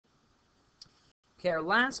Okay, our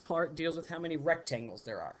last part deals with how many rectangles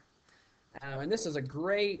there are. And this is a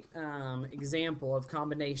great example of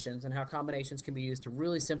combinations and how combinations can be used to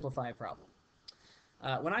really simplify a problem.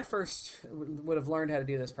 When I first would have learned how to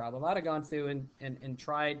do this problem, I'd have gone through and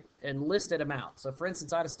tried and listed them out. So for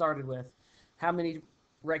instance, I'd have started with how many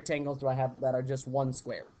rectangles do I have that are just one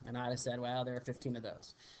square? And I'd have said, well, there are 15 of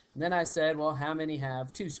those. And then I said, well, how many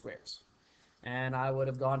have two squares? And I would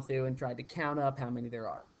have gone through and tried to count up how many there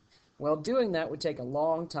are. Well, doing that would take a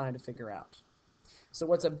long time to figure out. So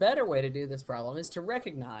what's a better way to do this problem is to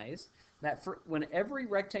recognize that for when every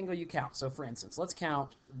rectangle you count, so for instance, let's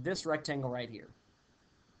count this rectangle right here.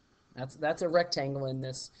 That's a rectangle in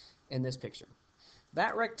this picture.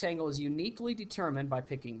 That rectangle is uniquely determined by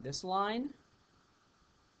picking this line,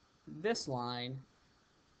 this line,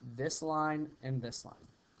 this line, and this line.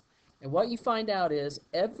 And what you find out is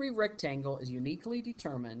every rectangle is uniquely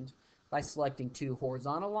determined by selecting two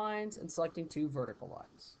horizontal lines and selecting two vertical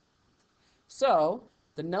lines. So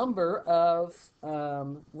the number of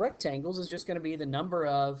rectangles is just going to be the number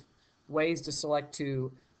of ways to select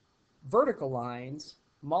two vertical lines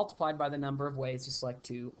multiplied by the number of ways to select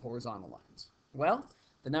two horizontal lines. Well,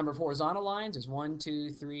 the number of horizontal lines is 1,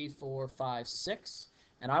 2, 3, 4, 5, 6,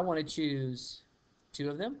 and I want to choose two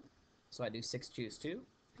of them, so I do 6 choose 2.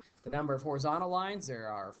 The number of horizontal lines, there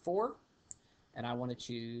are 4, and I want to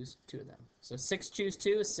choose two of them. So 6 choose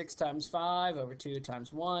 2 is 6 times 5 over 2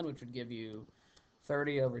 times 1, which would give you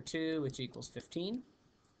 30 over 2, which equals 15.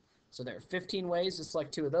 So there are 15 ways to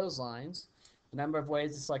select two of those lines. The number of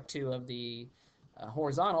ways to select two of the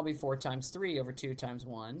horizontal will be 4 times 3 over 2 times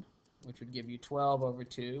 1, which would give you 12 over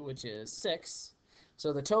 2, which is 6.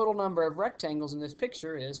 So the total number of rectangles in this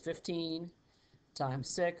picture is 15 times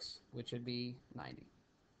 6, which would be 90.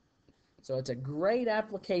 So it's a great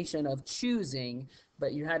application of choosing,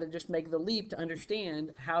 but you had to just make the leap to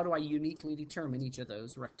understand how do I uniquely determine each of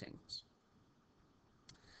those rectangles.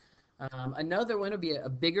 Another one would be a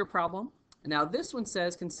bigger problem. Now this one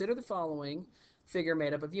says, consider the following figure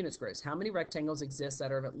made up of unit squares. How many rectangles exist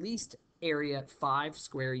that are of at least area 5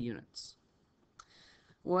 square units?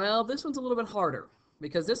 Well, this one's a little bit harder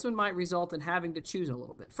because this one might result in having to choose a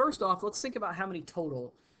little bit. First off, let's think about how many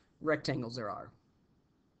total rectangles there are.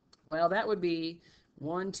 Well, that would be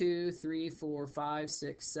 1, 2, 3, 4, 5,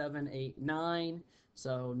 6, 7, 8, 9.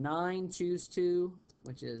 So 9 choose 2,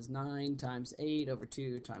 which is 9 times 8 over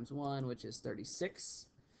 2 times 1, which is 36,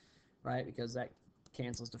 right? Because that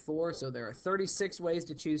cancels to 4. So there are 36 ways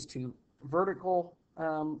to choose two vertical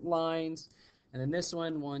lines. And then this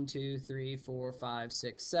one, 1, 2, 3, 4, 5,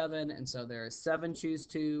 6, 7. And so there are 7 choose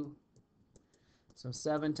 2. So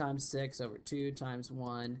 7 times 6 over 2 times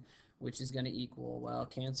 1, which is going to equal, well,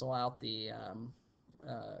 cancel out the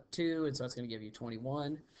 2, and so it's going to give you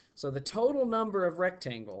 21. So the total number of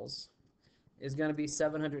rectangles is going to be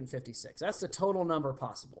 756. That's the total number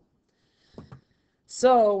possible.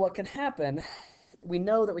 So what can happen, we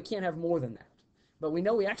know that we can't have more than that. But we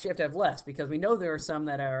know we actually have to have less because we know there are some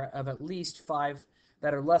that are of at least 5,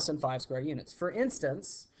 that are less than 5 square units. For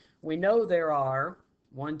instance, we know there are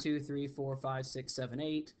 1, 2, 3, 4, 5, 6, 7,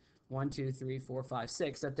 8, 1, 2, 3, 4, 5,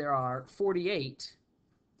 6, that there are 48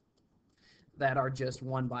 that are just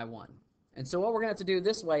 1 by 1. And so what we're going to have to do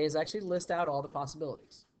this way is actually list out all the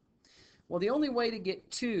possibilities. Well, the only way to get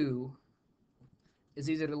 2 is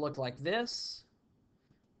either to look like this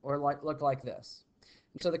or look like this.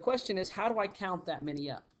 So the question is, how do I count that many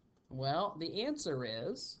up? Well, the answer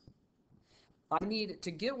is, I need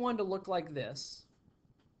to get one to look like this.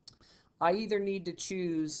 I either need to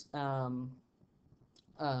choose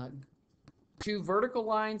 2 vertical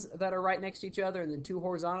lines that are right next to each other and then 2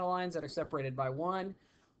 horizontal lines that are separated by 1,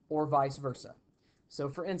 or vice versa. So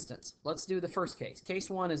for instance, let's do the first case. Case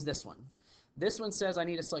 1 is this one. This one says I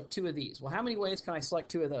need to select 2 of these. Well, how many ways can I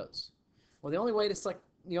select 2 of those? Well, the only way to select,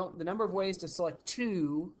 the number of ways to select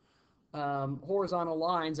 2 horizontal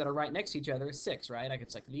lines that are right next to each other is 6, right? I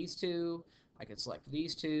could select these 2, I could select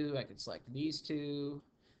these 2, I could select these 2, I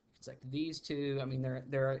could select these 2. I mean,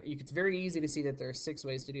 it's very easy to see that there are 6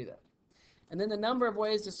 ways to do that. And then the number of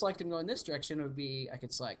ways to select and go in this direction would be,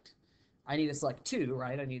 I need to select 2,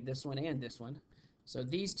 right? I need this one and this one. So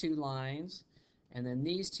these 2 lines, and then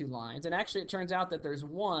these 2 lines. And actually, it turns out that there's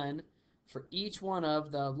 1 for each one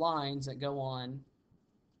of the lines that go on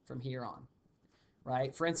from here on,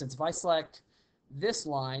 right? For instance, if I select this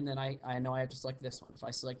line, then I know I have to select this one. If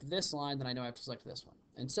I select this line, then I know I have to select this one,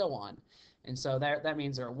 and so on. And so that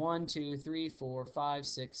means there are 1, 2, 3, 4, 5,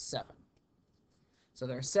 6, 7. So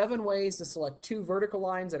there are 7 ways to select 2 vertical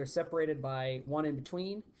lines that are separated by 1 in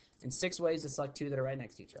between, and 6 ways to select 2 that are right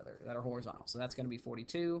next to each other, that are horizontal. So that's going to be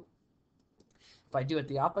 42. If I do it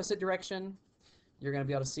the opposite direction, you're going to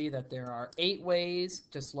be able to see that there are 8 ways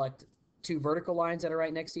to select 2 vertical lines that are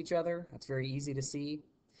right next to each other. That's very easy to see.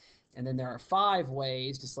 And then there are 5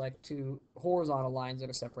 ways to select 2 horizontal lines that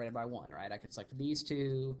are separated by 1, right? I can select these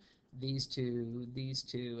 2, these 2, these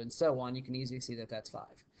 2, and so on. You can easily see that that's 5.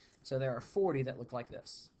 So there are 40 that look like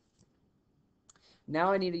this.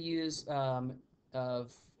 Now I need to use area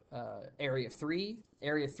of 3.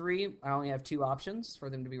 Area 3, I only have 2 options for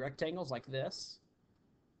them to be rectangles, like this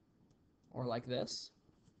or like this.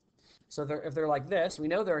 So if they're like this, we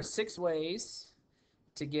know there are 6 ways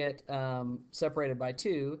to get separated by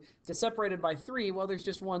 2. To separated by 3, well, there's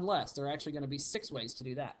just 1 less. There are actually going to be 6 ways to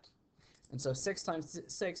do that. And so 6 times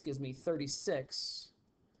 6 gives me 36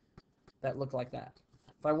 that look like that.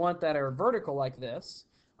 If I want that are vertical like this,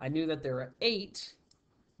 I knew that there are 8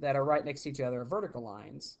 that are right next to each other, vertical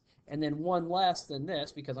lines, and then 1 less than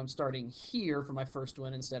this because I'm starting here for my first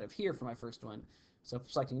one instead of here for my first one. So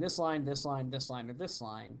selecting this line, this line, this line, or this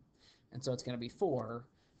line, and so it's going to be 4,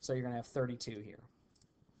 so you're going to have 32 here.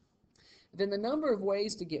 Then the number of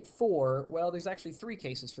ways to get 4, well, there's actually 3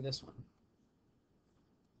 cases for this one.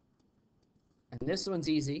 And this one's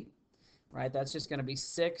easy, right? That's just going to be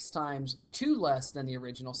 6 times 2 less than the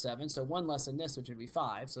original 7, so 1 less than this, which would be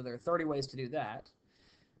 5. So there are 30 ways to do that.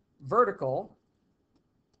 Vertical,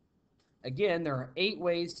 again, there are 8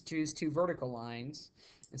 ways to choose 2 vertical lines.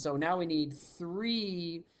 And so now we need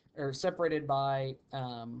 3, or separated by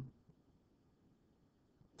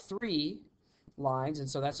 3 lines, and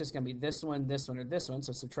so that's just going to be this one, or this one,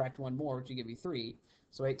 so subtract 1 more, which will give you 3.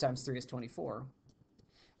 So 8 times 3 is 24.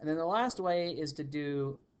 And then the last way is to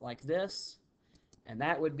do like this, and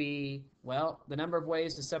that would be, well, the number of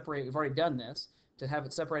ways to separate, we've already done this, to have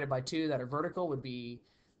it separated by 2 that are vertical would be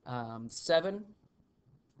 7,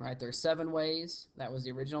 right? There are 7 ways. That was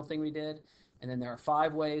the original thing we did. And then there are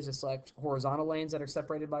 5 ways to select horizontal lanes that are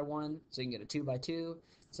separated by 1, so you can get a 2 by 2.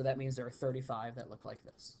 So that means there are 35 that look like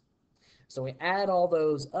this. So we add all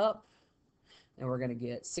those up, and we're going to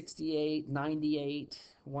get 68, 98,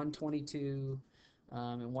 122,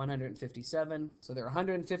 and 157. So there are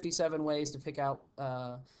 157 ways to pick out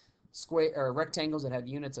square or rectangles that have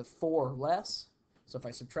units of 4 or less. So if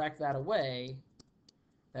I subtract that away,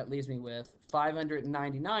 that leaves me with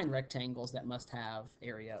 599 rectangles that must have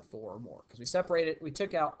area of 4 or more. Because we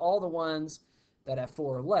took out all the ones that have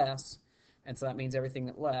 4 or less, and so that means everything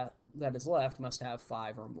that is left must have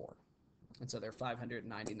 5 or more. And so there are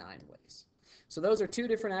 599 ways. So those are 2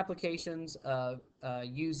 different applications of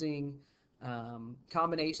using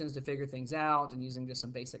combinations to figure things out and using just some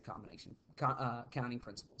basic counting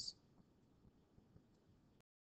principles.